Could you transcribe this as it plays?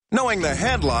Knowing the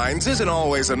headlines isn't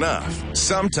always enough.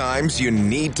 Sometimes you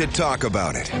need to talk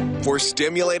about it. For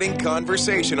stimulating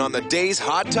conversation on the day's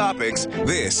hot topics,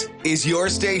 this is your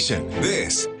station.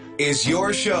 This is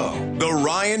your show. The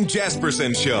Ryan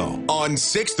Jespersen Show on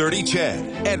 630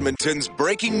 CHED, Edmonton's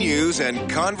breaking news and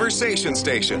conversation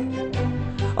station.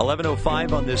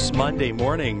 11:05 on this Monday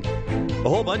morning. A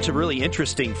whole bunch of really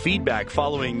interesting feedback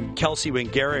following Kelsey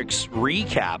Wingarrick's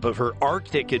recap of her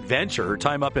Arctic adventure, her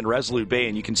time up in Resolute Bay,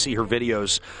 and you can see her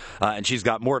videos, and she's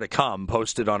got more to come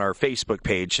posted on our Facebook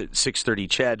page at 630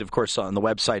 CHED, of course, on the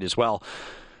website as well.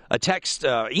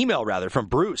 A email from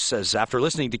Bruce says, after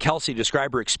listening to Kelsey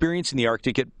describe her experience in the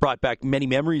Arctic, it brought back many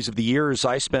memories of the years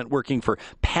I spent working for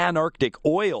Pan-Arctic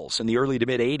Oils in the early to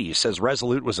mid-'80s. Says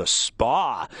Resolute was a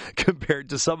spa compared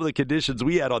to some of the conditions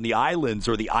we had on the islands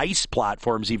or the ice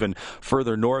platforms even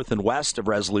further north and west of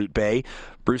Resolute Bay.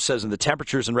 Bruce says, and the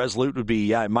temperatures in Resolute would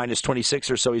be minus 26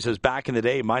 or so. He says, back in the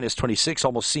day, minus 26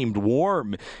 almost seemed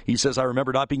warm. He says, I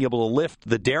remember not being able to lift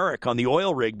the derrick on the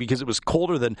oil rig because it was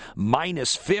colder than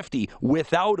minus 50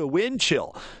 without a wind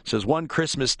chill. Says, one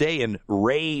Christmas day in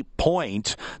Ray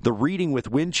Point, the reading with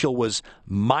wind chill was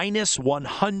minus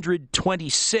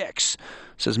 126.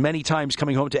 Says, many times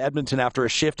coming home to Edmonton after a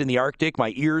shift in the Arctic,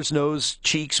 my ears, nose,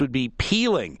 cheeks would be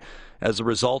peeling as a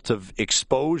result of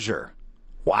exposure.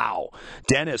 Wow.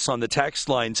 Dennis on the text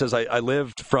line says, I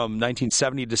lived from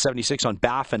 1970 to 76 on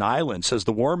Baffin Island. Says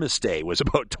the warmest day was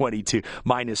about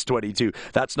minus 22.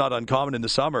 That's not uncommon in the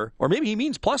summer. Or maybe he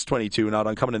means plus 22, not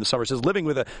uncommon in the summer. Says living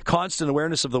with a constant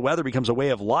awareness of the weather becomes a way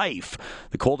of life.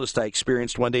 The coldest I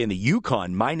experienced one day in the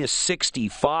Yukon, minus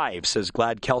 65. Says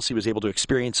glad Kelsey was able to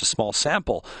experience a small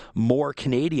sample. More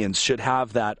Canadians should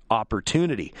have that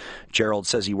opportunity. Gerald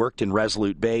says he worked in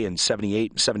Resolute Bay in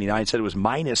 78 and 79. Said it was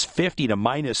minus 50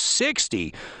 to minus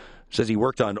 60. Says he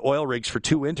worked on oil rigs for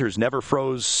 2 winters, never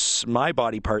froze my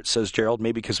body parts, says Gerald,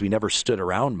 maybe because we never stood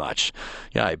around much.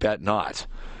 Yeah, I bet not.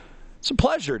 It's a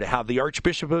pleasure to have the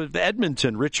Archbishop of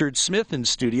Edmonton, Richard Smith, in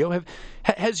studio.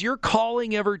 Has your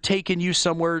calling ever taken you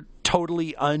somewhere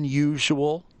totally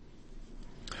unusual?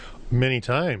 Many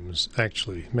times,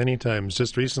 actually. Many times.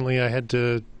 Just recently I had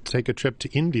to take a trip to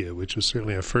India, which was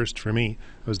certainly a first for me.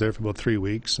 I was there for about 3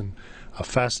 weeks, and a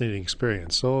fascinating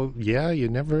experience. So, yeah, you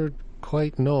never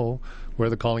quite know where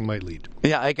the calling might lead.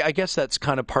 Yeah, I guess that's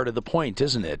kind of part of the point,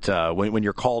 isn't it? When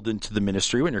you're called into the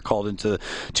ministry, when you're called into,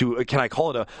 can I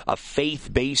call it a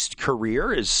faith-based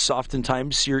career, is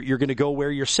oftentimes you're going to go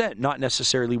where you're sent, not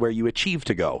necessarily where you achieve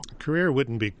to go. Career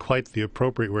wouldn't be quite the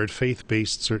appropriate word.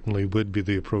 Faith-based certainly would be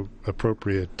the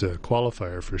appropriate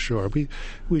qualifier for sure.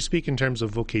 We speak in terms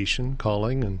of vocation,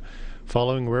 calling, and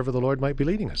following wherever the Lord might be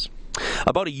leading us.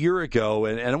 About a year ago,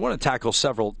 and I want to tackle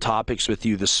several topics with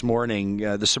you this morning,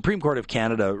 the Supreme Court of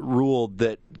Canada ruled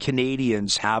that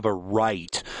Canadians have a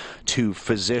right to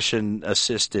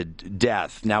physician-assisted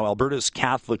death. Now, Alberta's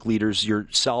Catholic leaders,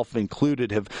 yourself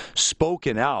included, have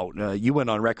spoken out. You went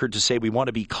on record to say, we want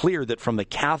to be clear that from the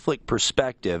Catholic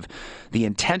perspective, the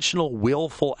intentional,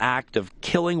 willful act of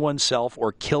killing oneself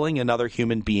or killing another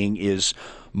human being is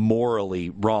morally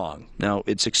wrong. Now,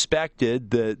 it's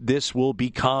expected that this will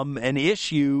become an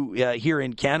issue here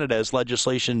in Canada as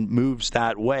legislation moves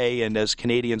that way and as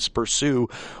Canadians pursue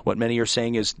what many are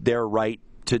saying is their right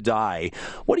to die.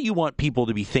 What do you want people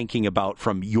to be thinking about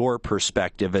from your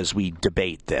perspective as we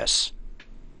debate this?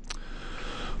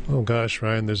 Oh gosh,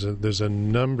 Ryan, there's a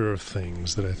number of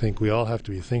things that I think we all have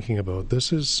to be thinking about.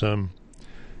 This is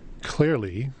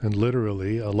clearly and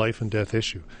literally a life and death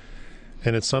issue.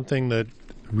 And it's something that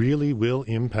really will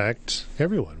impact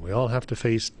everyone. We all have to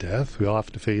face death. We all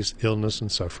have to face illness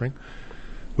and suffering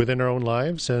within our own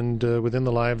lives and within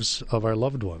the lives of our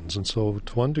loved ones. And so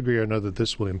to one degree or another,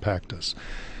 this will impact us.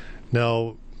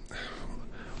 Now,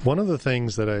 one of the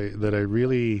things that I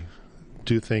really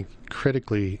do think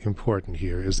critically important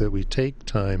here is that we take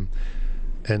time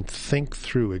and think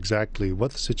through exactly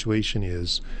what the situation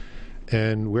is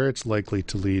and where it's likely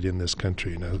to lead in this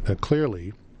country. Now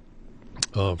clearly,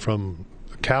 from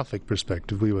a Catholic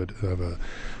perspective, we would have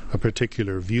a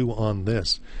particular view on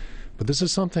this. But this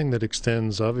is something that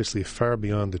extends obviously far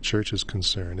beyond the Church's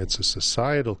concern. It's a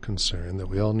societal concern that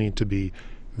we all need to be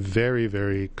very,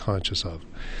 very conscious of.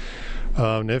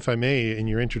 If I may, in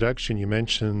your introduction, you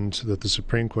mentioned that the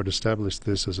Supreme Court established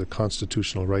this as a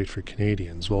constitutional right for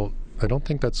Canadians. Well, I don't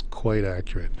think that's quite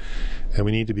accurate, and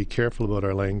we need to be careful about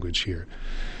our language here.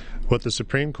 What the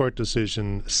Supreme Court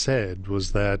decision said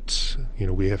was that,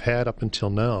 we have had up until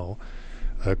now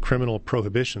criminal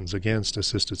prohibitions against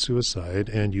assisted suicide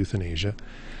and euthanasia,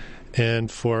 and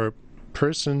for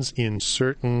persons in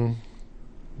certain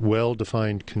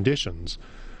well-defined conditions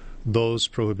those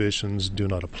prohibitions do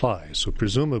not apply. So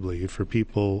presumably for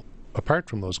people apart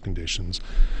from those conditions,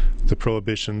 the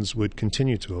prohibitions would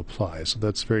continue to apply. So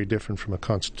that's very different from a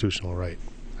constitutional right.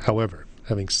 However,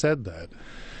 having said that,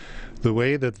 the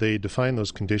way that they define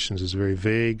those conditions is very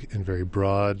vague and very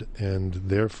broad and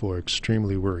therefore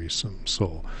extremely worrisome.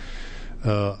 So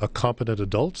a competent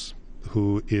adult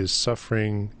who is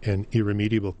suffering an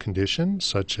irremediable condition,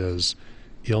 such as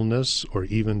illness or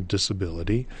even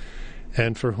disability,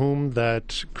 and for whom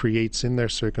that creates in their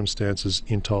circumstances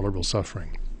intolerable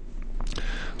suffering.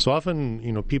 So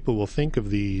often, people will think of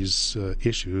these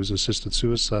issues, assisted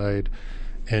suicide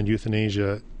and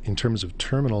euthanasia, in terms of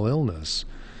terminal illness,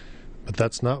 but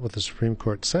that's not what the Supreme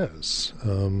Court says.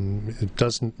 It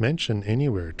doesn't mention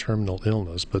anywhere terminal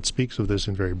illness, but speaks of this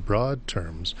in very broad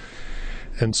terms.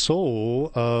 And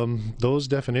so those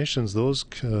definitions, those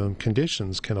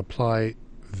conditions can apply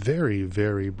very,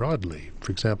 very broadly.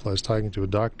 For example, I was talking to a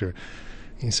doctor.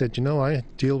 He said, I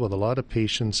deal with a lot of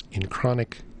patients in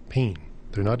chronic pain.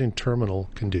 They're not in terminal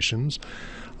conditions.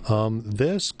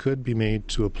 This could be made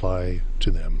to apply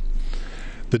to them.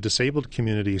 The disabled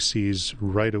community sees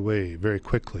right away, very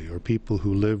quickly, or people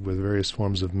who live with various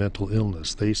forms of mental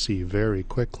illness, they see very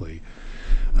quickly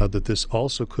that this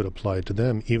also could apply to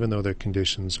them, even though their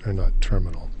conditions are not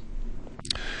terminal.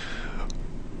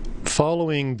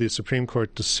 Following the Supreme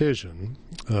Court decision,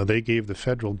 they gave the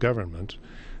federal government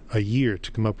a year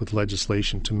to come up with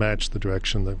legislation to match the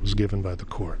direction that was given by the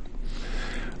court.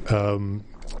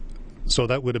 So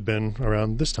that would have been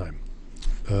around this time.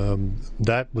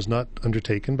 That was not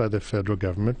undertaken by the federal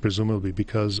government, presumably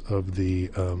because of the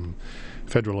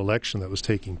federal election that was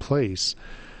taking place.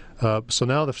 So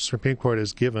now the Supreme Court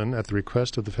has given, at the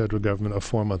request of the federal government, a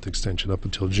 4-month extension up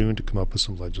until June to come up with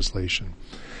some legislation.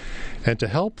 And to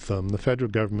help them, the federal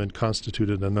government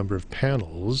constituted a number of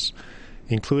panels,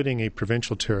 including a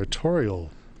provincial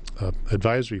territorial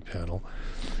advisory panel,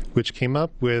 which came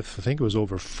up with, I think it was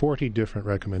over 40 different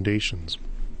recommendations.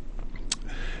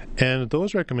 And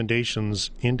those recommendations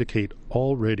indicate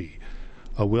already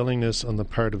a willingness on the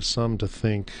part of some to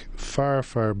think far,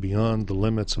 far beyond the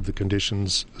limits of the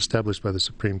conditions established by the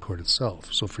Supreme Court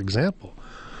itself. So, for example,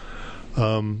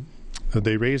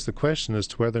 they raised the question as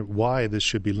to why this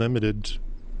should be limited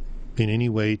in any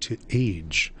way to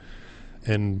age.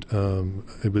 And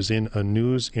it was in a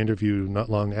news interview not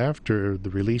long after the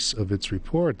release of its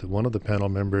report that one of the panel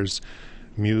members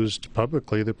mused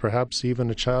publicly that perhaps even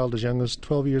a child as young as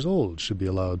 12 years old should be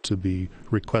allowed to be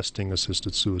requesting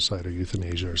assisted suicide or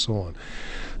euthanasia or so on.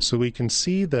 So we can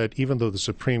see that even though the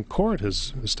Supreme Court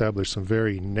has established some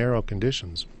very narrow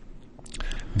conditions,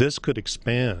 this could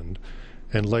expand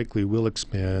and likely will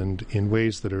expand in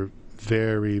ways that are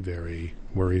very, very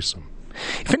worrisome.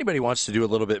 If anybody wants to do a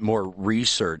little bit more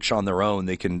research on their own,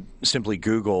 they can simply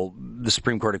Google the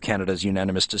Supreme Court of Canada's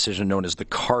unanimous decision known as the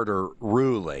Carter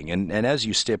ruling. And as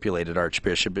you stipulated,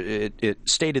 Archbishop, it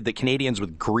stated that Canadians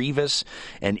with grievous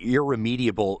and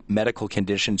irremediable medical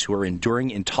conditions who are enduring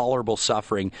intolerable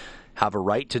suffering have a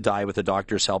right to die with a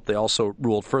doctor's help. They also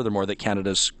ruled furthermore that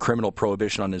Canada's criminal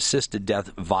prohibition on assisted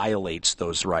death violates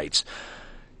those rights.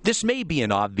 This may be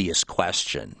an obvious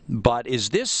question, but is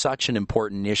this such an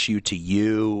important issue to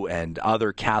you and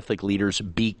other Catholic leaders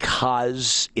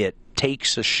because it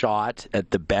takes a shot at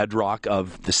the bedrock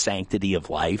of the sanctity of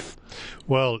life?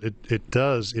 Well, it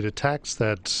does. It attacks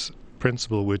that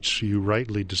principle which you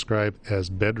rightly describe as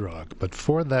bedrock, but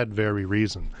for that very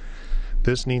reason,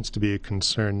 this needs to be a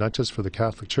concern not just for the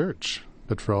Catholic Church,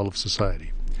 but for all of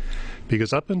society.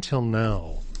 Because up until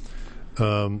now,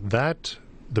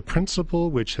 the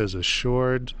principle which has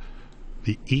assured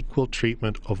the equal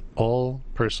treatment of all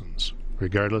persons,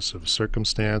 regardless of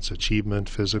circumstance, achievement,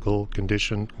 physical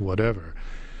condition, whatever,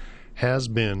 has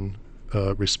been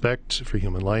respect for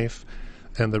human life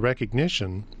and the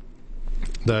recognition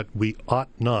that we ought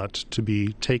not to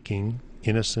be taking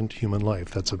innocent human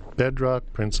life. That's a bedrock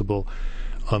principle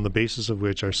on the basis of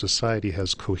which our society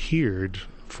has cohered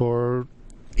for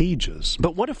ages.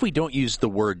 But what if we don't use the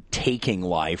word taking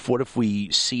life? What if we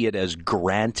see it as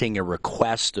granting a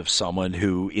request of someone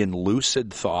who, in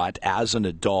lucid thought, as an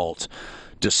adult,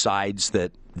 decides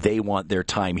that they want their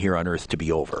time here on earth to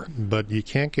be over? But you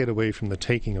can't get away from the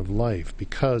taking of life,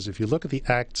 because if you look at the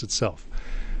acts itself,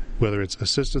 whether it's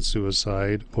assisted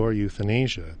suicide or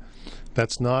euthanasia,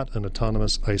 that's not an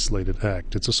autonomous, isolated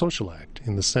act. It's a social act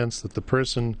in the sense that the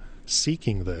person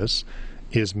seeking this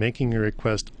is making a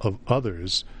request of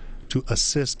others to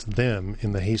assist them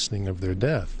in the hastening of their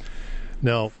death.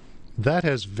 Now, that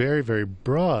has very, very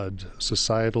broad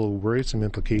societal worrisome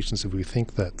implications if we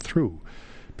think that through,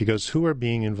 because who are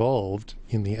being involved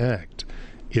in the act?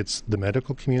 It's the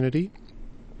medical community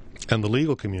and the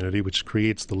legal community, which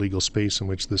creates the legal space in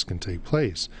which this can take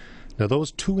place. Now,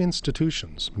 those two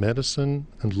institutions, medicine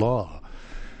and law,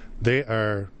 they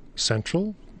are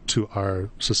central to our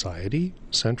society,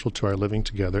 central to our living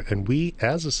together, and we,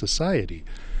 as a society,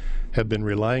 have been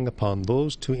relying upon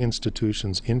those two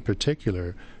institutions in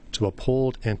particular to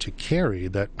uphold and to carry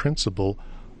that principle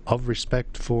of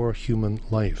respect for human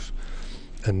life.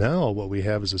 And now what we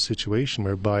have is a situation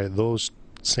whereby those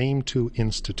same two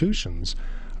institutions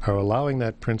are allowing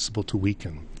that principle to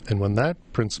weaken. And when that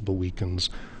principle weakens,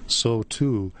 so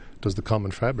too does the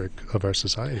common fabric of our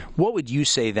society. What would you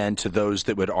say then to those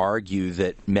that would argue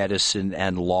that medicine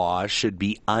and law should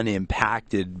be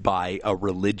unimpacted by a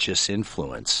religious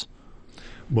influence?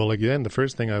 Well, again, the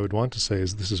first thing I would want to say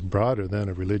is this is broader than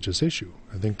a religious issue.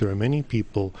 I think there are many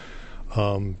people,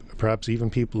 perhaps even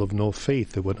people of no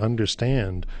faith, that would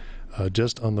understand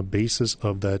just on the basis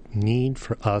of that need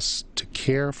for us to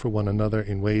care for one another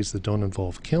in ways that don't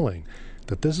involve killing,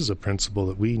 that this is a principle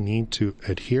that we need to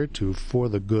adhere to for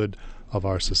the good of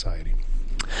our society.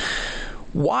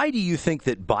 Why do you think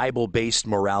that Bible-based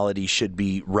morality should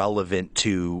be relevant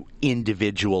to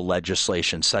individual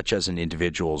legislation, such as an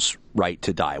individual's right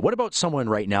to die? What about someone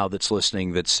right now that's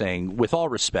listening that's saying, with all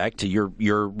respect to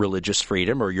your religious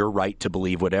freedom or your right to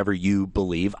believe whatever you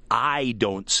believe, I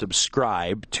don't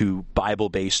subscribe to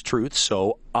Bible-based truth,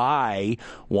 so I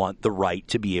want the right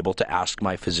to be able to ask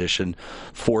my physician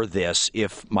for this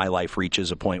if my life reaches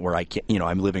a point where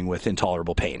I'm living with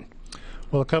intolerable pain?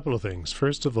 Well, a couple of things.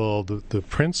 First of all, the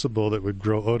principle that would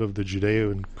grow out of the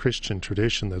Judeo and Christian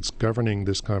tradition that's governing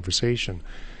this conversation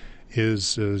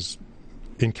is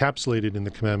encapsulated in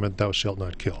the commandment, thou shalt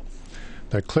not kill.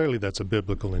 Now, clearly that's a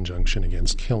biblical injunction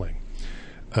against killing.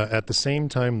 At the same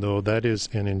time, though, that is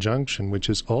an injunction which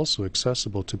is also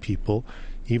accessible to people,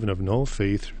 even of no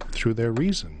faith, through their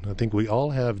reason. I think we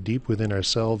all have deep within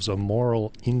ourselves a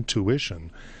moral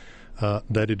intuition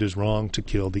that it is wrong to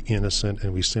kill the innocent,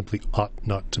 and we simply ought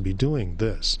not to be doing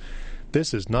this.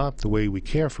 This is not the way we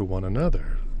care for one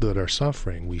another that are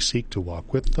suffering. We seek to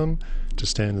walk with them, to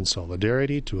stand in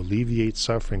solidarity, to alleviate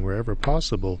suffering wherever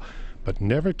possible, but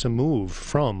never to move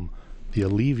from the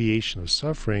alleviation of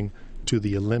suffering to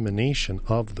the elimination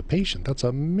of the patient. That's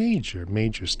a major,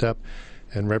 major step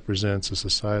and represents a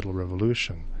societal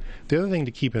revolution. The other thing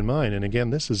to keep in mind, and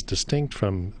again, this is distinct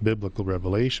from biblical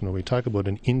revelation, when we talk about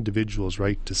an individual's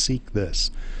right to seek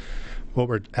this, what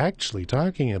we're actually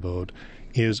talking about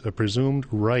is a presumed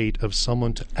right of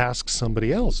someone to ask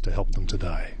somebody else to help them to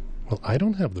die. Well, I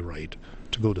don't have the right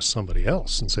to go to somebody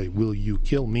else and say, will you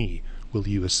kill me? Will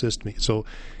you assist me? So,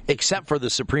 except for the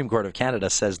Supreme Court of Canada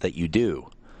says that you do.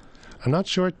 I'm not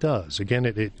sure it does. Again,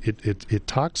 it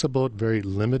talks about very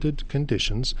limited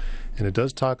conditions, and it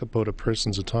does talk about a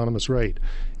person's autonomous right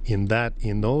in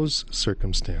those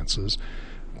circumstances,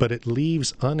 but it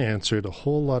leaves unanswered a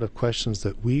whole lot of questions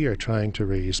that we are trying to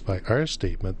raise by our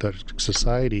statement that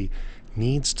society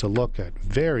needs to look at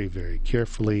very, very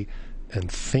carefully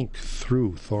and think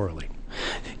through thoroughly.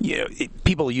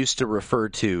 People used to refer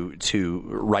to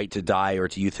right to die or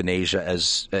to euthanasia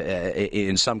as,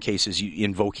 in some cases,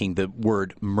 invoking the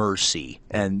word mercy.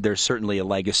 And there's certainly a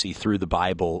legacy through the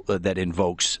Bible that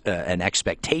invokes an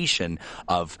expectation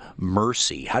of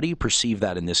mercy. How do you perceive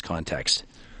that in this context?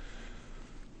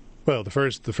 Well, the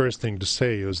first thing to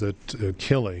say is that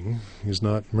killing is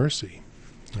not mercy.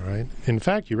 All right. In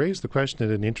fact, you raised the question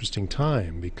at an interesting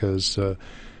time because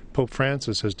Pope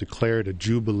Francis has declared a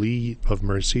Jubilee of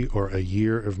Mercy, or a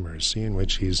Year of Mercy, in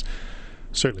which he's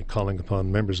certainly calling upon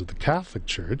members of the Catholic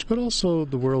Church, but also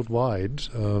the worldwide,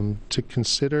 to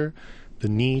consider the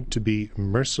need to be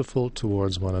merciful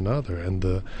towards one another. And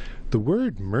the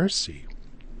word mercy,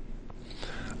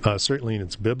 certainly in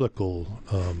its biblical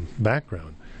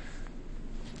background,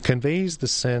 conveys the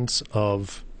sense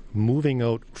of moving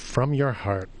out from your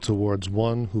heart towards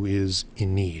one who is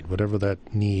in need, whatever that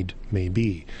need may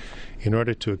be, in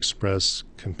order to express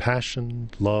compassion,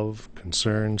 love,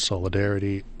 concern,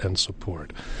 solidarity, and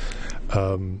support.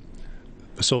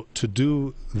 So to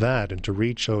do that and to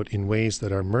reach out in ways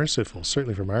that are merciful,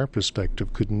 certainly from our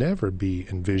perspective, could never be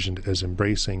envisioned as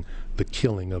embracing the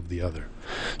killing of the other.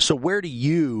 So where do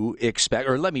you expect,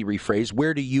 or let me rephrase,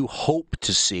 where do you hope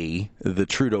to see the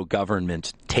Trudeau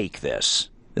government take this?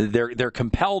 They're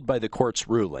compelled by the court's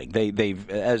ruling. They've,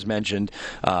 as mentioned,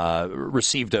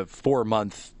 received a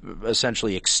 4-month,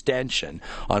 essentially, extension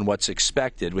on what's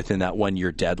expected within that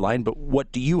 1-year deadline. But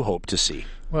what do you hope to see?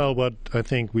 Well, what I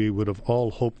think we would have all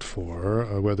hoped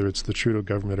for, whether it's the Trudeau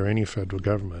government or any federal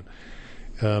government,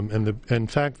 in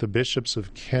fact, the bishops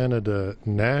of Canada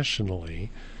nationally,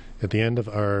 at the end of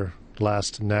our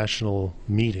last national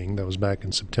meeting, that was back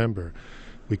in September,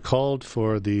 we called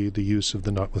for the use of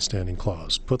the notwithstanding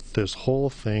clause. Put this whole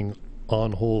thing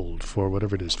on hold for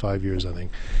whatever it is, 5 years, I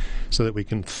think, so that we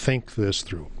can think this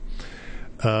through.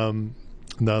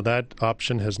 Now, that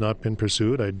option has not been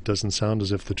pursued. It doesn't sound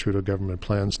as if the Trudeau government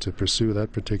plans to pursue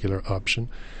that particular option.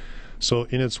 So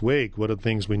in its wake, one of the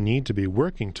things we need to be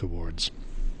working towards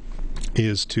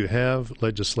is to have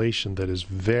legislation that is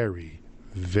very,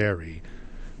 very,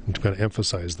 I'm going to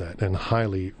emphasize that, and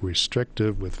highly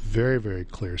restrictive, with very, very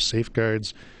clear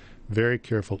safeguards, very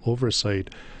careful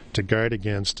oversight to guard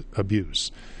against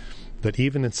abuse. That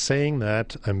even in saying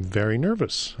that, I'm very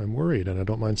nervous, I'm worried, and I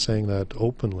don't mind saying that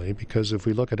openly, because if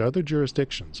we look at other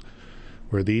jurisdictions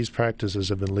where these practices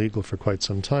have been legal for quite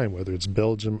some time, whether it's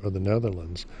Belgium or the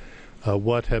Netherlands,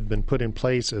 what have been put in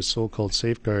place as so-called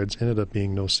safeguards ended up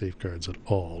being no safeguards at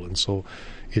all. And so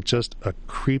it's just a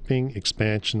creeping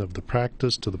expansion of the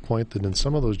practice to the point that in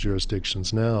some of those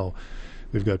jurisdictions now,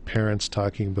 we've got parents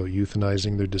talking about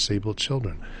euthanizing their disabled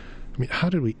children. I mean, how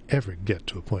did we ever get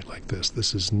to a point like this?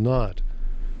 This is not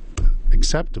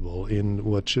acceptable in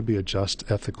what should be a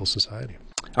just, ethical society.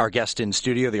 Our guest in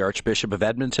studio, the Archbishop of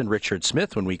Edmonton, Richard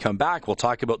Smith. When we come back, we'll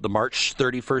talk about the March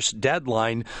 31st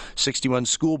deadline. 61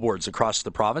 school boards across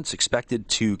the province expected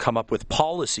to come up with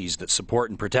policies that support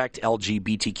and protect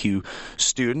LGBTQ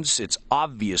students. It's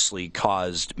obviously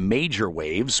caused major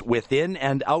waves within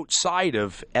and outside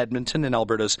of Edmonton and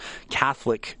Alberta's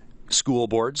Catholic school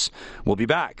boards. We'll be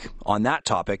back on that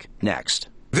topic next.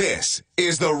 This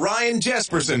is the Ryan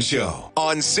Jespersen Show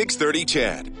on 630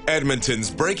 CHED,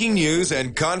 Edmonton's breaking news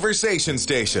and conversation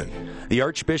station. The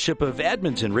Archbishop of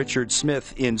Edmonton, Richard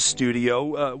Smith, in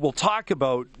studio. We'll talk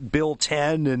about Bill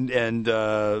 10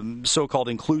 and so-called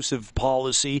inclusive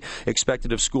policy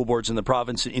expected of school boards in the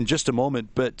province in just a moment.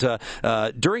 But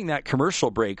during that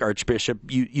commercial break, Archbishop,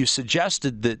 you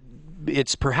suggested that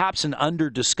it's perhaps an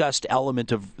under-discussed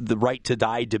element of the right to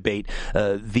die debate,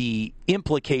 the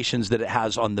implications that it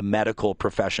has on the medical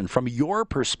profession. From your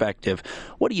perspective,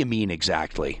 what do you mean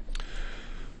exactly?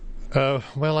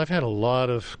 Well, I've had a lot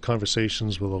of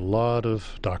conversations with a lot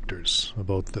of doctors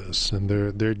about this, and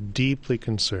they're deeply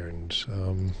concerned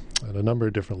at a number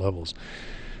of different levels.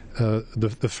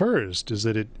 The first is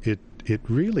that it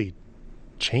really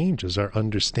changes our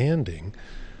understanding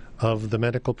of the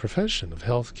medical profession, of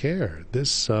health care.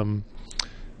 This,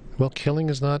 killing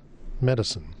is not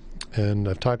medicine. And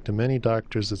I've talked to many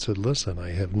doctors that said, listen, I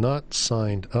have not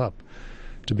signed up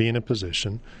to be in a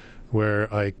position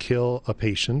where I kill a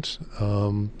patient,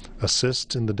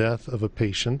 assist in the death of a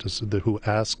patient who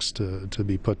asks to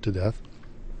be put to death,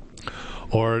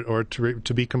 or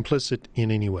to be complicit in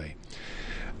any way.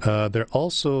 They're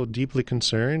also deeply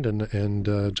concerned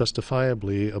and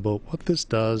justifiably about what this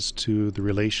does to the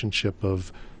relationship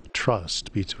of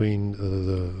trust between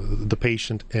the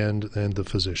patient and the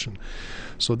physician.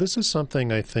 So this is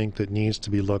something I think that needs to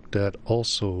be looked at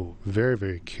also very,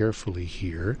 very carefully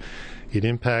here. It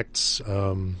impacts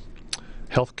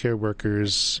healthcare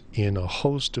workers in a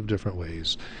host of different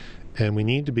ways, and we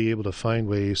need to be able to find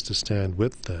ways to stand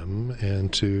with them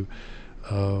and to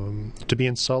be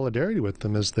in solidarity with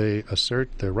them as they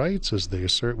assert their rights, as they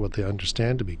assert what they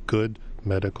understand to be good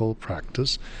medical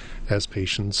practice as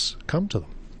patients come to them.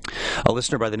 A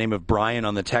listener by the name of Brian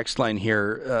on the text line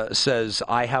here says,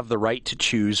 I have the right to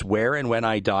choose where and when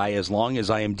I die as long as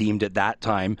I am deemed at that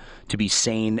time to be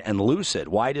sane and lucid.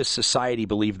 Why does society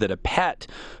believe that a pet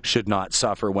should not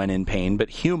suffer when in pain, but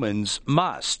humans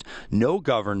must? No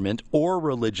government or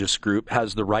religious group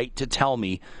has the right to tell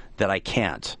me that I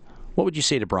can't. What would you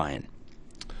say to Brian?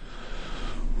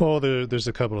 Well, there's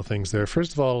a couple of things there.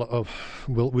 First of all,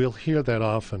 we'll hear that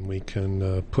often. We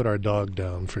can put our dog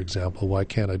down, for example. Why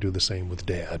can't I do the same with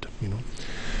Dad?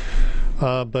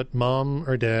 But Mom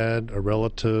or Dad, a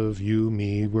relative, you,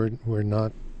 me, we're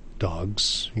not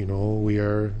dogs. We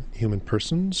are human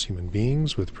persons, human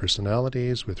beings with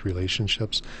personalities, with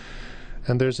relationships,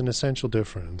 and there's an essential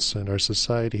difference. And our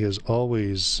society has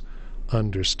always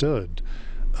understood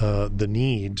the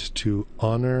need to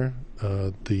honor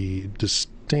the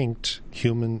distinct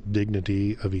human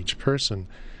dignity of each person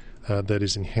that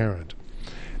is inherent.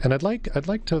 And I'd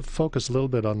like to focus a little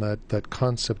bit on that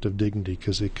concept of dignity,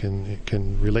 because it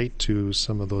can relate to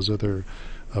some of those other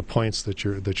points that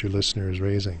your listener is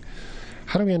raising.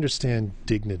 How do we understand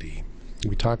dignity?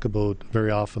 We talk about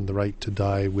very often the right to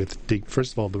die with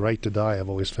first of all, the right to die I've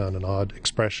always found an odd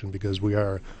expression, because we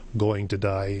are going to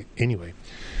die anyway.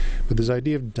 But this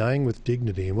idea of dying with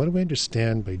dignity, and what do we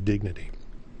understand by dignity?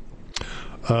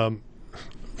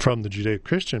 From the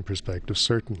Judeo-Christian perspective,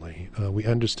 certainly, we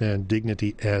understand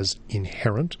dignity as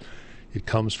inherent It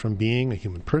comes from being a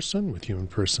human person with human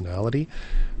personality.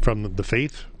 From the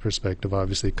faith perspective,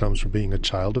 obviously, it comes from being a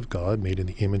child of God, made in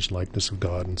the image and likeness of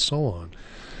God, and so on.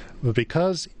 But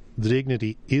because the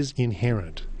dignity is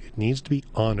inherent, it needs to be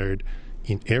honored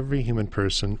in every human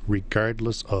person,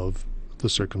 regardless of the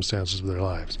circumstances of their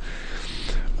lives.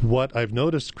 What I've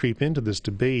noticed creep into this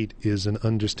debate is an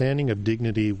understanding of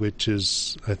dignity which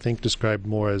is, I think, described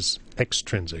more as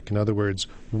extrinsic. In other words,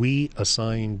 we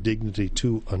assign dignity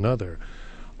to another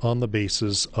on the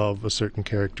basis of a certain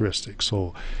characteristic.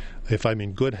 So if I'm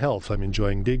in good health, I'm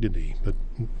enjoying dignity. But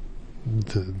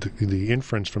the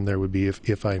inference from there would be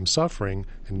if I'm suffering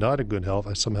and not in good health,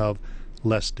 I somehow have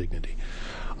less dignity.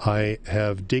 I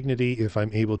have dignity if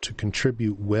I'm able to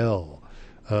contribute well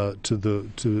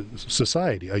to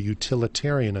society, a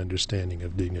utilitarian understanding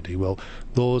of dignity. Well,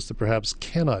 those that perhaps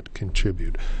cannot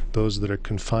contribute, those that are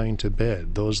confined to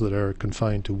bed, those that are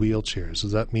confined to wheelchairs,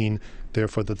 does that mean,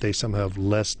 therefore, that they somehow have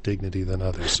less dignity than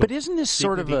others? So but isn't this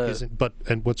sort of a...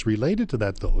 And what's related to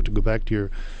that, though, to go back to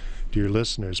your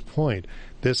listener's point,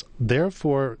 this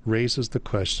therefore raises the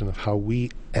question of how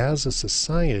we, as a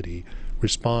society,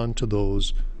 respond to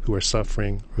those who are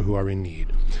suffering or who are in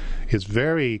need. It's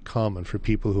very common for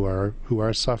people who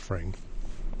are suffering,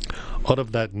 out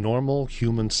of that normal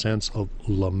human sense of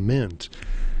lament,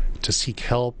 to seek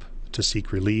help, to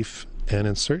seek relief, and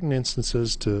in certain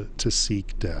instances to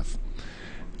seek death.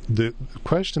 The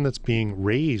question that's being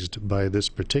raised by this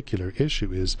particular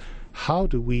issue is, how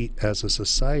do we as a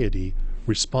society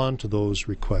respond to those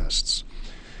requests?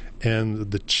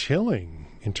 And the chilling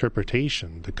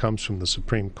interpretation that comes from the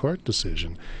Supreme Court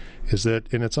decision is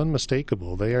that, and it's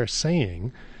unmistakable, they are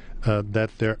saying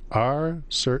that there are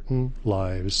certain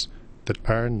lives that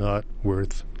are not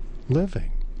worth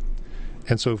living.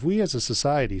 And so if we as a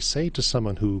society say to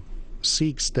someone who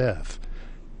seeks death,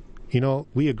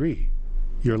 we agree,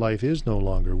 your life is no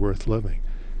longer worth living,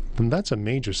 then that's a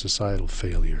major societal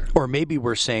failure. Or maybe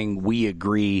we're saying we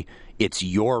agree it's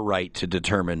your right to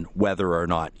determine whether or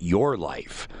not your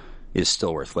life is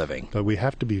still worth living. But we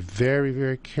have to be very,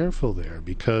 very careful there,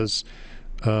 because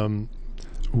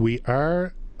we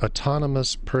are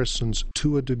autonomous persons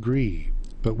to a degree,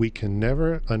 but we can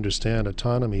never understand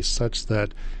autonomy such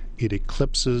that it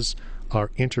eclipses our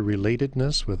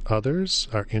interrelatedness with others,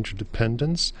 our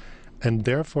interdependence, and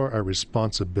therefore our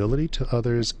responsibility to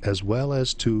others as well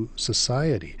as to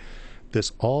society.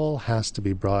 This all has to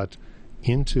be brought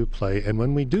into play, and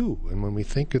when we do, and when we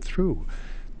think it through,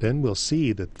 then we'll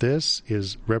see that this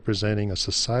is representing a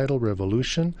societal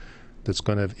revolution that's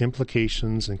going to have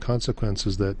implications and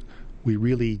consequences that we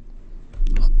really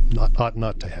ought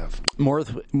not to have.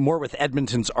 More with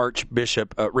Edmonton's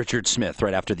Archbishop Richard Smith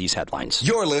right after these headlines.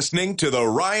 You're listening to The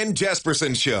Ryan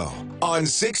Jespersen Show on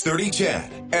 630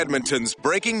 CHED, Edmonton's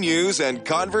breaking news and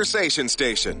conversation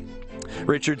station.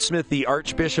 Richard Smith, the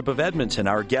Archbishop of Edmonton,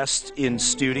 our guest in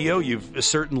studio. You've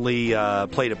certainly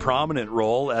played a prominent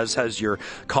role, as has your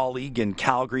colleague in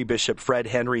Calgary, Bishop Fred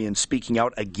Henry, in speaking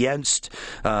out against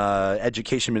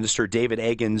Education Minister David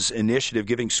Eggen's initiative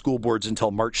giving school boards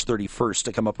until March 31st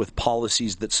to come up with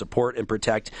policies that support and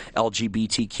protect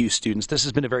LGBTQ students. This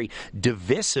has been a very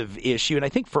divisive issue, and I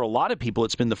think for a lot of people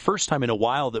it's been the first time in a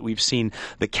while that we've seen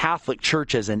the Catholic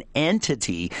Church as an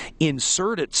entity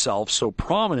insert itself so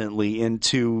prominently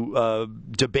into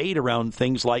debate around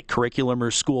things like curriculum or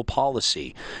school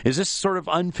policy. Is this sort of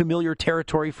unfamiliar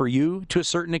territory for you to a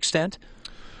certain extent?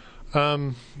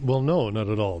 Well, no, not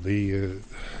at all. The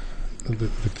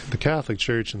Catholic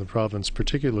Church in the province,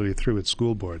 particularly through its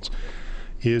school boards,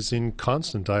 is in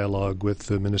constant dialogue with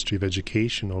the Ministry of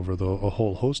Education over a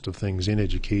whole host of things in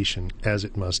education, as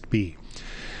it must be.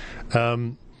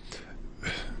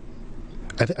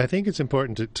 I think it's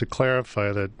important to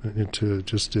clarify that,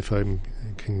 if I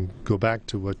can go back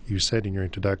to what you said in your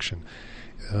introduction.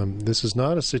 This is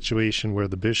not a situation where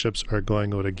the bishops are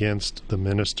going out against the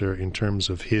minister in terms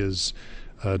of his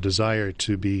desire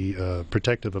to be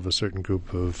protective of a certain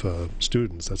group of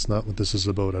students. That's not what this is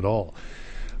about at all.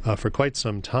 For quite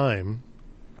some time,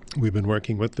 we've been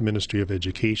working with the Ministry of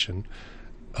Education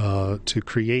to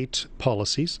create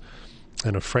policies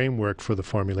and a framework for the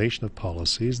formulation of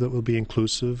policies that will be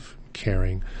inclusive,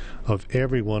 caring of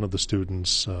every one of the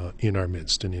students in our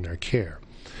midst and in our care.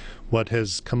 What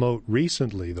has come out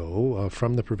recently, though,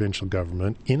 from the provincial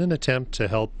government, in an attempt to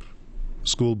help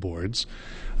school boards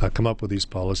come up with these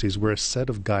policies, were a set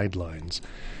of guidelines.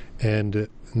 And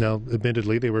now,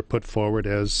 admittedly, they were put forward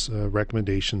as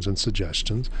recommendations and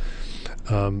suggestions.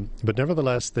 But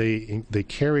nevertheless, they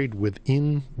carried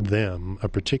within them a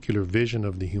particular vision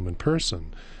of the human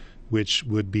person, which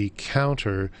would be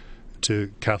counter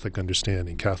to Catholic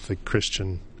understanding, Catholic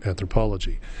Christian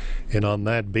anthropology. And on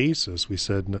that basis, we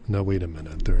said, no, wait a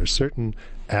minute. There are certain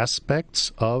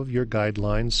aspects of your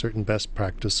guidelines, certain best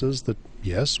practices that,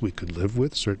 yes, we could live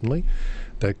with, certainly,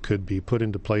 that could be put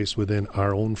into place within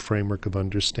our own framework of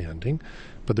understanding.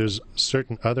 But there's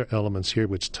certain other elements here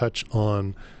which touch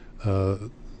on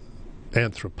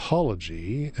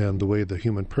anthropology and the way the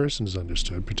human person is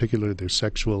understood, particularly their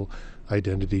sexual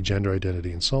identity, gender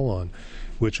identity, and so on,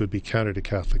 which would be counter to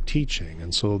Catholic teaching.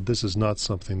 And so this is not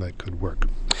something that could work.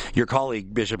 Your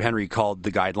colleague, Bishop Henry, called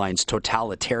the guidelines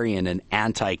totalitarian and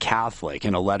anti-Catholic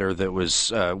in a letter that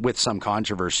was, with some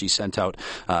controversy, sent out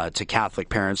to Catholic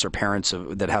parents or parents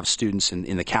that have students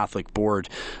in the Catholic board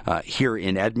here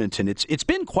in Edmonton. It's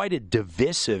been quite a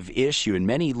divisive issue, and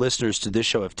many listeners to this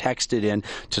show have texted in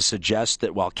to suggest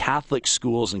that while Catholic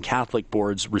schools and Catholic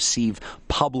boards receive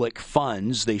public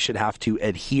funds, they should have to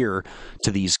adhere to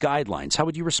these guidelines. How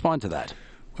would you respond to that?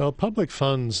 Well, public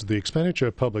funds, the expenditure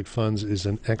of public funds is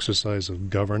an exercise of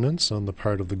governance on the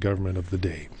part of the government of the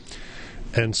day.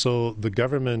 And so the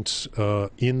government,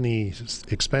 in the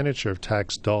expenditure of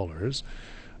tax dollars,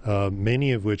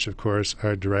 many of which, of course,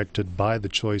 are directed by the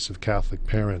choice of Catholic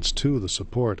parents to the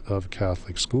support of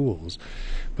Catholic schools.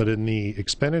 But in the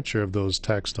expenditure of those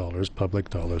tax dollars, public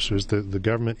dollars, the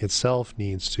government itself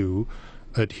needs to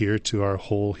adhere to our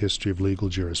whole history of legal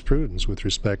jurisprudence with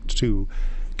respect to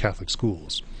Catholic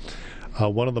schools.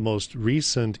 One of the most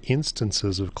recent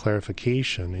instances of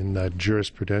clarification in that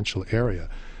jurisprudential area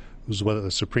was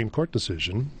a Supreme Court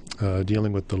decision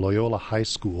dealing with the Loyola High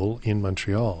School in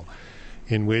Montreal,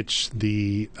 in which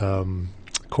the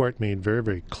court made very,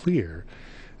 very clear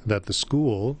that the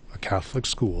school, a Catholic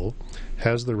school,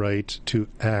 has the right to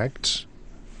act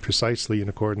precisely in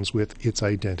accordance with its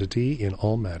identity in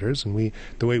all matters. And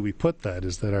the way we put that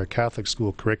is that our Catholic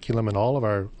school curriculum and all of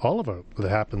our that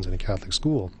happens in a Catholic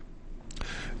school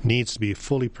needs to be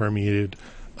fully permeated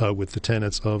with the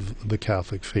tenets of the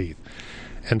Catholic faith.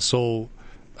 And so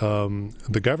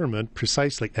the government,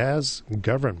 precisely as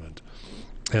government,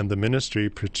 and the ministry,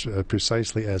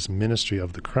 precisely as ministry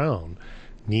of the Crown,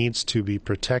 needs to be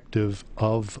protective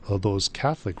of those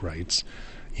Catholic rights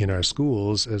in our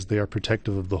schools as they are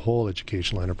protective of the whole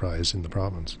educational enterprise in the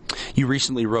province. You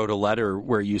recently wrote a letter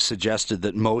where you suggested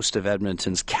that most of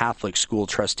Edmonton's Catholic school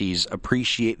trustees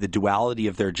appreciate the duality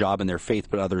of their job and their faith,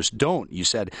 but others don't. You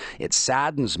said, "It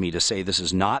saddens me to say this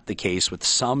is not the case with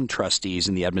some trustees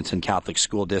in the Edmonton Catholic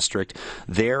School District.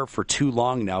 There, for too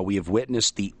long now, we have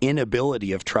witnessed the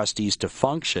inability of trustees to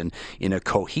function in a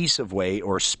cohesive way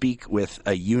or speak with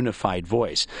a unified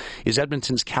voice." Is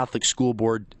Edmonton's Catholic School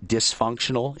Board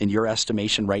dysfunctional in your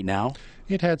estimation right now?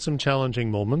 It had some challenging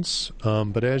moments,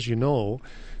 but as you know,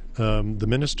 the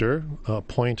minister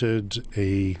appointed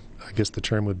I guess the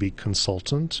term would be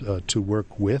consultant, to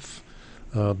work with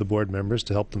the board members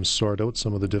to help them sort out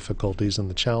some of the difficulties and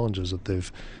the challenges that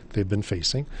they've been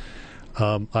facing.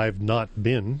 I've not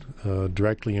been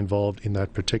directly involved in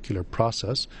that particular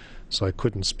process, so I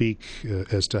couldn't speak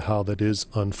as to how that is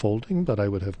unfolding, but I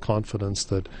would have confidence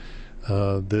that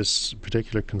this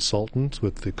particular consultant,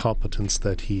 with the competence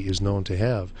that he is known to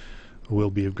have, will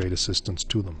be of great assistance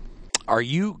to them. Are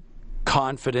you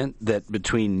confident that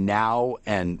between now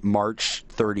and March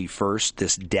 31st,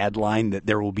 this deadline, that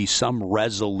there will be some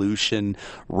resolution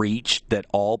reached that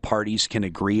all parties can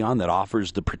agree on, that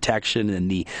offers the protection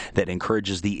and that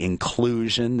encourages the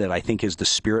inclusion that I think is the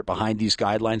spirit behind these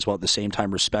guidelines, while at the same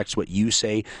time respects what you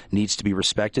say needs to be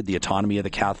respected, the autonomy of the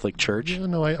Catholic Church? Yeah,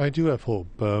 no, I do have hope.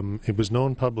 It was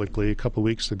known publicly a couple of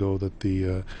weeks ago that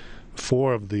the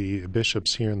 4 of the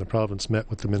bishops here in the province met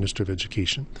with the Minister of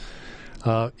Education.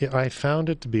 I found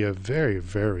it to be a very,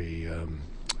 very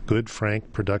good,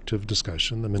 frank, productive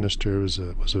discussion. The minister was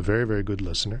a very, very good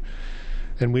listener.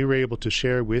 And we were able to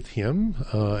share with him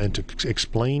and to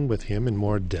explain with him in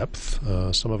more depth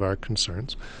some of our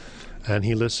concerns. And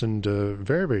he listened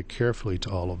very, very carefully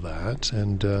to all of that.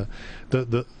 And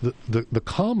the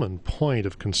common point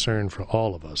of concern for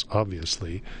all of us,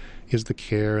 obviously, is the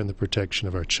care and the protection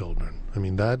of our children. I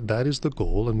mean, that is the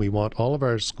goal, and we want all of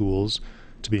our schools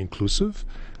to be inclusive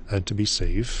and to be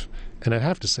safe. And I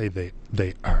have to say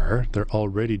they are. They're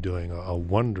already doing a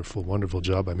wonderful, wonderful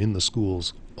job. I'm in the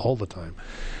schools all the time.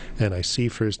 And I see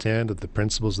firsthand that the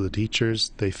principals, the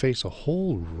teachers, they face a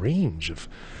whole range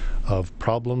of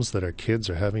problems that our kids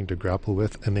are having to grapple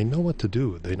with, and they know what to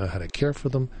do. They know how to care for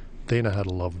them. They know how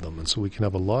to love them. And so we can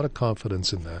have a lot of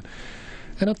confidence in that.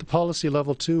 And at the policy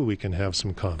level, too, we can have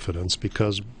some confidence,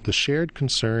 because the shared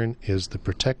concern is the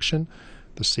protection,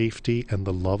 the safety, and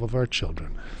the love of our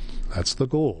children. That's the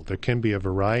goal. There can be a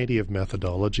variety of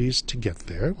methodologies to get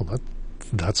there. Well,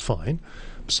 that's fine.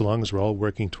 so long as we're all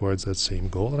working towards that same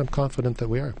goal, and I'm confident that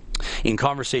we are. In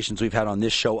conversations we've had on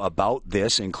this show about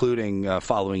this, including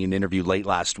following an interview late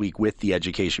last week with the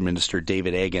Education Minister,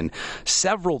 David Eggen,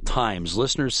 several times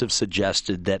listeners have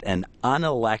suggested that an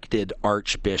unelected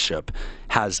archbishop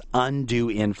has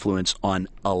undue influence on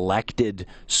elected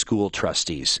school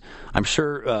trustees. I'm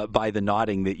sure by the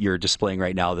nodding that you're displaying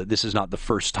right now that this is not the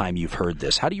first time you've heard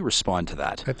this. How do you respond to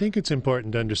that? I think it's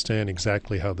important to understand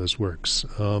exactly how this works.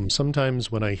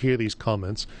 Sometimes when I hear these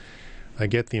comments, I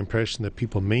get the impression that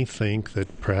people may think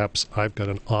that perhaps I've got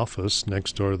an office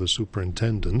next door to the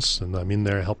superintendent's and I'm in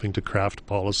there helping to craft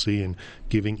policy and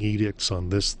giving edicts on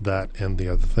this, that, and the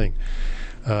other thing.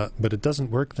 But it doesn't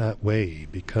work that way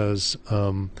because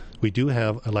we do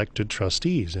have elected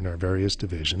trustees in our various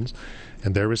divisions,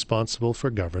 and they're responsible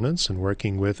for governance and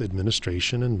working with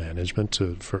administration and management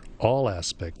for all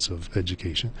aspects of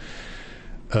education.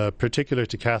 Particular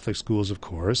to Catholic schools, of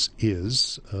course,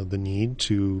 is the need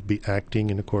to be acting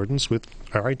in accordance with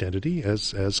our identity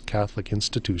as Catholic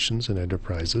institutions and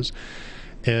enterprises.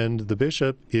 And the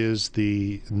bishop is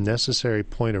the necessary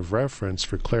point of reference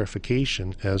for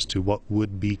clarification as to what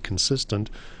would be consistent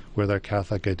with our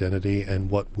Catholic identity and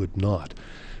what would not.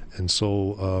 And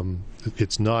so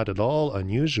it's not at all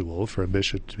unusual for a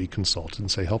bishop to be consulted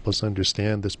and say, help us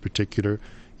understand this particular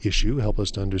issue, help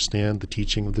us to understand the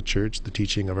teaching of the church, the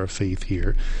teaching of our faith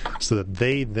here, so that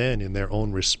they then, in their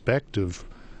own respective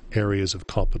areas of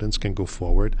competence, can go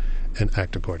forward and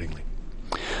act accordingly.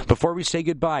 Before we say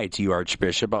goodbye to you,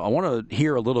 Archbishop, I want to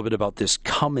hear a little bit about this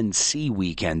Come and See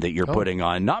weekend that you're putting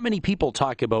on. Not many people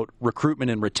talk about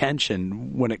recruitment and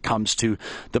retention when it comes to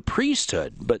the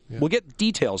priesthood, but we'll get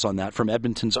details on that from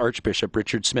Edmonton's Archbishop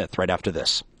Richard Smith right after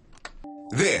this.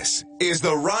 This is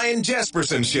the Ryan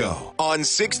Jespersen Show on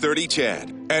 630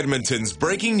 CHED, Edmonton's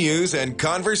breaking news and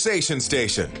conversation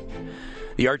station.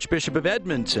 The Archbishop of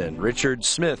Edmonton, Richard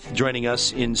Smith, joining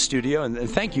us in studio. And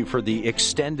thank you for the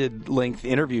extended length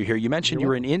interview here. You mentioned you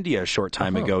were in India a short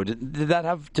time ago.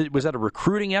 Was that a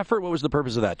recruiting effort? What was the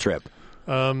purpose of that trip?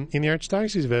 In the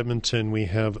Archdiocese of Edmonton, we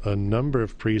have a number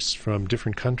of priests from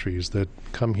different countries that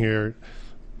come here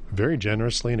very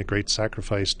generously and a great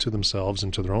sacrifice to themselves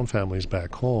and to their own families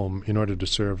back home in order to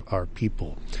serve our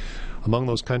people. Among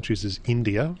those countries is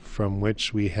India, from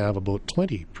which we have about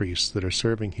 20 priests that are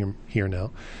serving here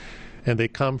now. And they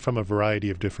come from a variety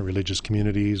of different religious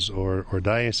communities or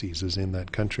dioceses in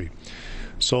that country.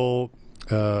 So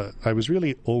I was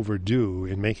really overdue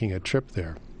in making a trip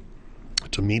there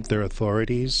to meet their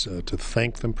authorities, to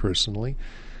thank them personally,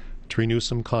 to renew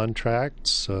some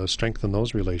contracts, strengthen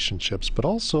those relationships, but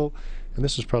also, and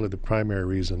this is probably the primary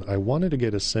reason, I wanted to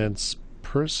get a sense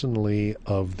personally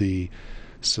of the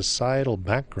societal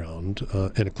background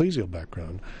and ecclesial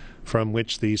background from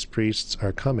which these priests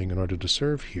are coming in order to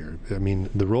serve here. I mean,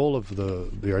 the role of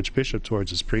the Archbishop towards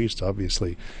his priests,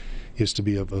 obviously, is to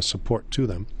be of a support to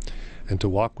them and to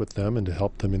walk with them and to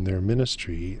help them in their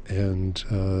ministry. And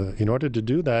in order to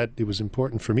do that, it was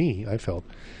important for me, I felt,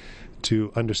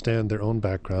 to understand their own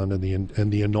background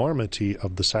and the enormity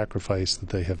of the sacrifice that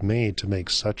they have made to make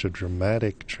such a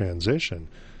dramatic transition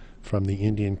from the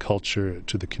Indian culture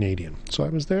to the Canadian. So I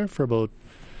was there for about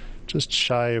just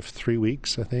shy of 3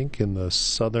 weeks, I think, in the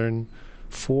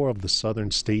four of the southern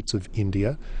states of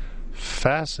India.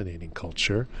 Fascinating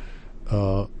culture.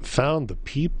 Found the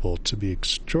people to be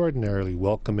extraordinarily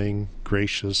welcoming,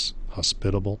 gracious,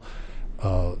 hospitable.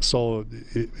 So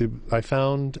I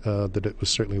found that it was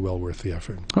certainly well worth the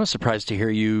effort. I was surprised to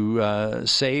hear you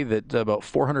say that about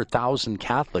 400,000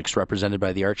 Catholics represented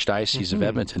by the Archdiocese of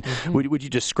Edmonton. Would you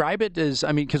describe it as,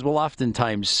 I mean, because we'll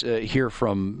oftentimes hear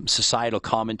from societal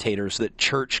commentators that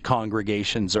church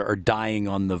congregations are dying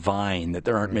on the vine, that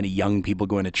there aren't many young people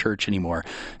going to church anymore.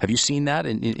 Have you seen that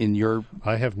in your...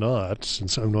 I have not. And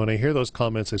so when I hear those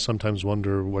comments, I sometimes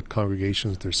wonder what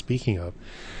congregations they're speaking of.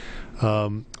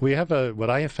 We have what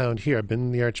I have found here. I've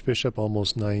been the Archbishop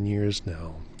almost 9 years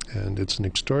now, and it's an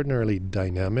extraordinarily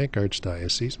dynamic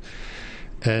archdiocese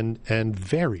and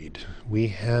varied. We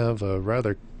have a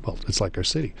rather, well, it's like our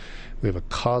city. We have a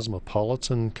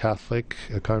cosmopolitan Catholic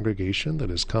congregation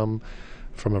that has come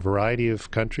from a variety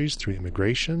of countries through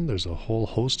immigration. There's a whole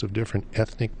host of different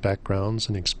ethnic backgrounds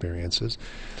and experiences,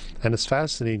 and it's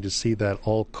fascinating to see that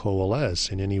all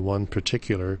coalesce in any one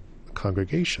particular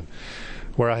congregation,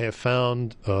 where I have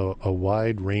found a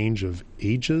wide range of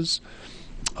ages,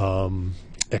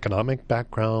 economic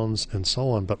backgrounds, and so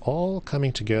on, but all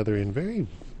coming together in very,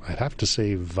 I'd have to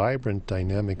say, vibrant,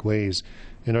 dynamic ways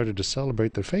in order to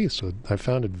celebrate their faith. So I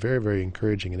found it very, very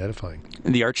encouraging and edifying.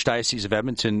 In the Archdiocese of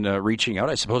Edmonton reaching out,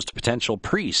 I suppose, to potential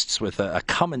priests with a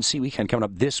come and see weekend coming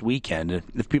up this weekend.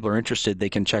 If people are interested, they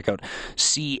can check out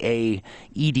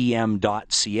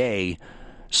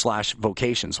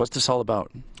caedm.ca/vocations. What's this all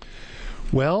about?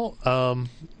 Well,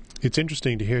 it's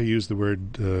interesting to hear you use the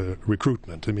word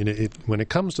recruitment. I mean, when it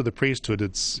comes to the priesthood,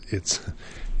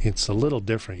 it's a little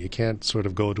different. You can't sort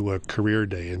of go to a career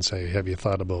day and say, have you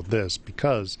thought about this?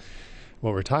 Because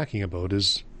what we're talking about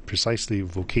is precisely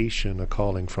vocation, a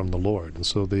calling from the Lord. And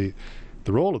so the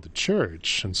role of the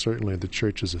church, and certainly the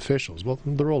church's officials, well,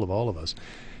 the role of all of us,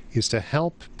 is to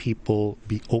help people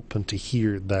be open to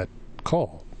hear that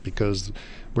call. Because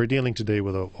we're dealing today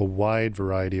with a wide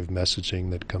variety of messaging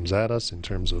that comes at us in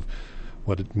terms of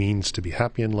what it means to be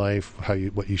happy in life,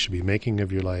 what you should be making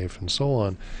of your life, and so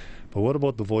on. But what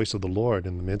about the voice of the Lord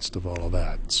in the midst of all of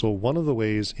that? So one of the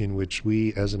ways in which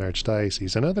we, as an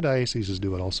archdiocese, and other dioceses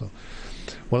do it also,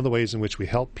 one of the ways in which we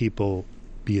help people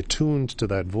be attuned to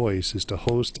that voice is to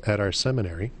host at our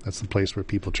seminary. That's the place where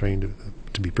people train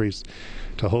to be priests.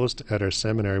 To host at our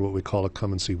seminary what we call a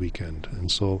come and see weekend.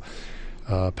 And so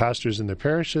pastors in their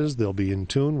parishes, they'll be in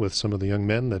tune with some of the young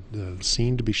men that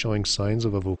seem to be showing signs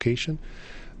of a vocation.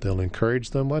 They'll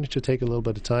encourage them, why don't you take a little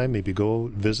bit of time, maybe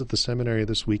go visit the seminary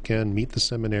this weekend, meet the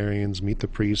seminarians, meet the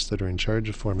priests that are in charge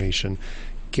of formation,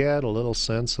 get a little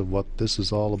sense of what this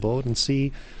is all about, and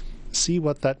see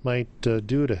what that might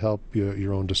do to help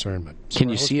your own discernment. So can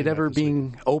you see it ever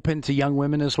being open to young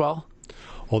women as well?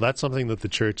 Well, that's something that the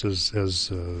church has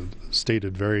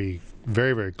stated very,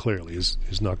 very, very clearly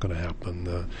is not going to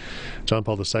happen. John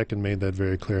Paul II made that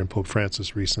very clear, and Pope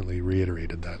Francis recently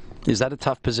reiterated that. Is that a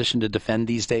tough position to defend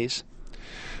these days?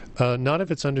 Not if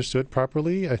it's understood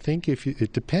properly. I think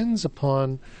it depends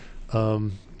upon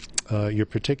your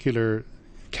particular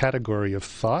category of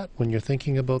thought when you're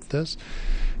thinking about this.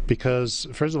 Because,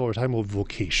 first of all, we're talking about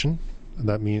vocation.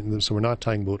 That means, so we're not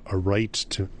talking about a right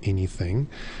to anything.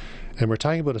 And we're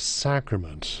talking about a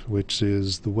sacrament, which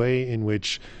is the way in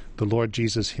which the Lord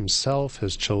Jesus himself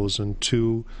has chosen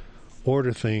to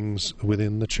order things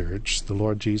within the church. The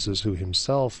Lord Jesus who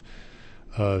himself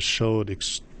showed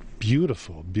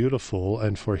beautiful,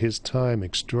 and for his time,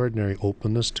 extraordinary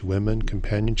openness to women,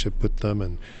 companionship with them,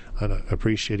 and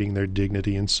appreciating their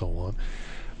dignity and so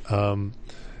on.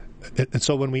 And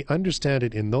so when we understand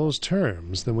it in those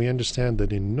terms, then we understand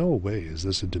that in no way is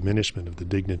this a diminishment of the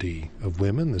dignity of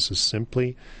women. This is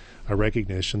simply a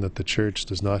recognition that the church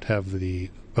does not have the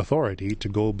authority to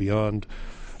go beyond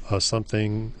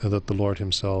something that the Lord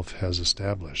himself has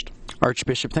established.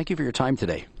 Archbishop, thank you for your time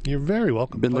today. You're very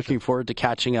welcome. Been looking forward to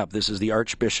catching up. This is the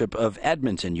Archbishop of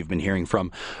Edmonton. You've been hearing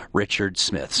from Richard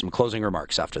Smith. Some closing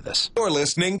remarks after this. You're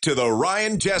listening to The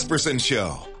Ryan Jespersen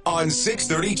Show on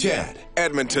 630 CHED,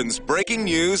 Edmonton's breaking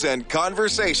news and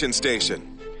conversation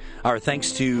station. Our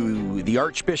thanks to the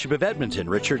Archbishop of Edmonton,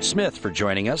 Richard Smith, for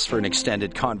joining us for an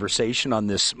extended conversation on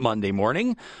this Monday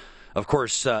morning. Of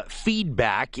course,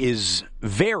 feedback is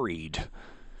varied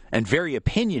and very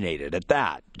opinionated at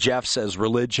that. Jeff says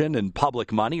religion and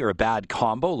public money are a bad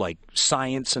combo, like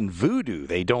science and voodoo.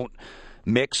 They don't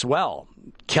mix well.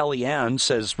 Kellyanne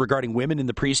says, regarding women in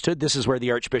the priesthood, this is where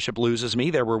the Archbishop loses me.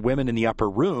 There were women in the upper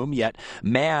room, yet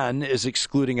man is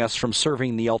excluding us from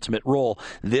serving the ultimate role.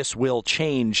 This will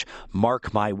change.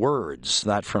 Mark my words.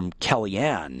 That from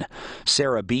Kellyanne.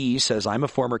 Sarah B. says, I'm a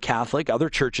former Catholic. Other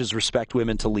churches respect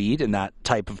women to lead in that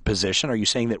type of position. Are you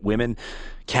saying that women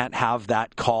can't have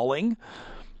that calling?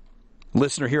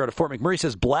 Listener here out of Fort McMurray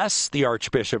says, bless the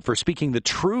Archbishop for speaking the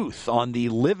truth on the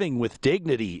living with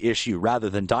dignity issue rather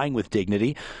than dying with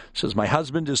dignity. Says, my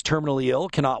husband is terminally ill,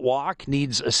 cannot walk,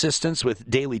 needs assistance with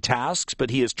daily tasks, but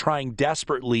he is trying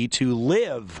desperately to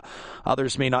live.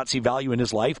 Others may not see value in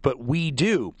his life, but we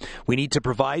do. We need to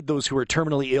provide those who are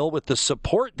terminally ill with the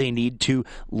support they need to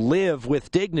live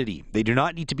with dignity. They do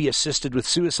not need to be assisted with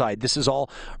suicide. This is all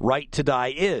right to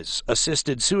die is,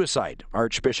 assisted suicide.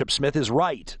 Archbishop Smith is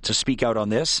right to speak out on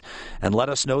this and let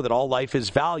us know that all life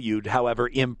is valued, however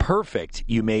imperfect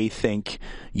you may think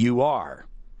you are.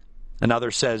 Another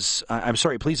says, I'm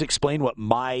sorry, please explain what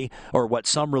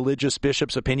some religious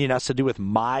bishop's opinion has to do with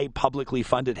my publicly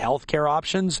funded healthcare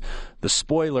options. The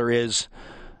spoiler is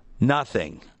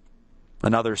nothing.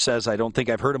 Another says, I don't think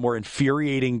I've heard a more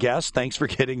infuriating guest. Thanks for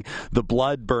getting the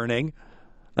blood burning.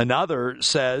 Another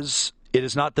says, it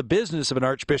is not the business of an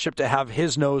archbishop to have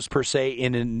his nose, per se,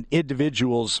 in an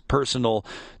individual's personal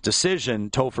decision.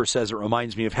 Topher says it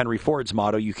reminds me of Henry Ford's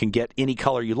motto, you can get any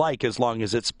color you like as long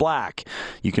as it's black.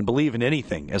 You can believe in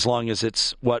anything as long as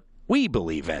it's what we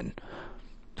believe in.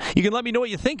 You can let me know what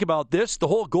you think about this. The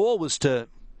whole goal was to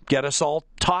get us all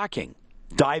talking,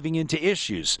 diving into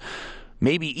issues,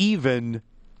 maybe even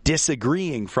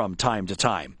disagreeing from time to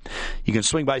time. You can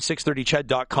swing by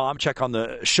 630ched.com, check on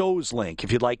the show's link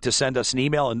if you'd like to send us an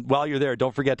email. And while you're there,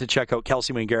 don't forget to check out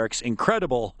Kelsey Wayne Garrick's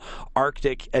incredible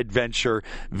Arctic adventure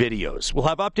videos. We'll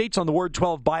have updates on the Ward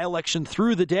 12 by-election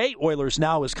through the day. Oilers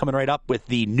Now is coming right up with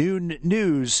the noon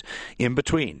news in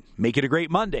between. Make it a great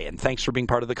Monday, and thanks for being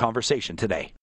part of the conversation today.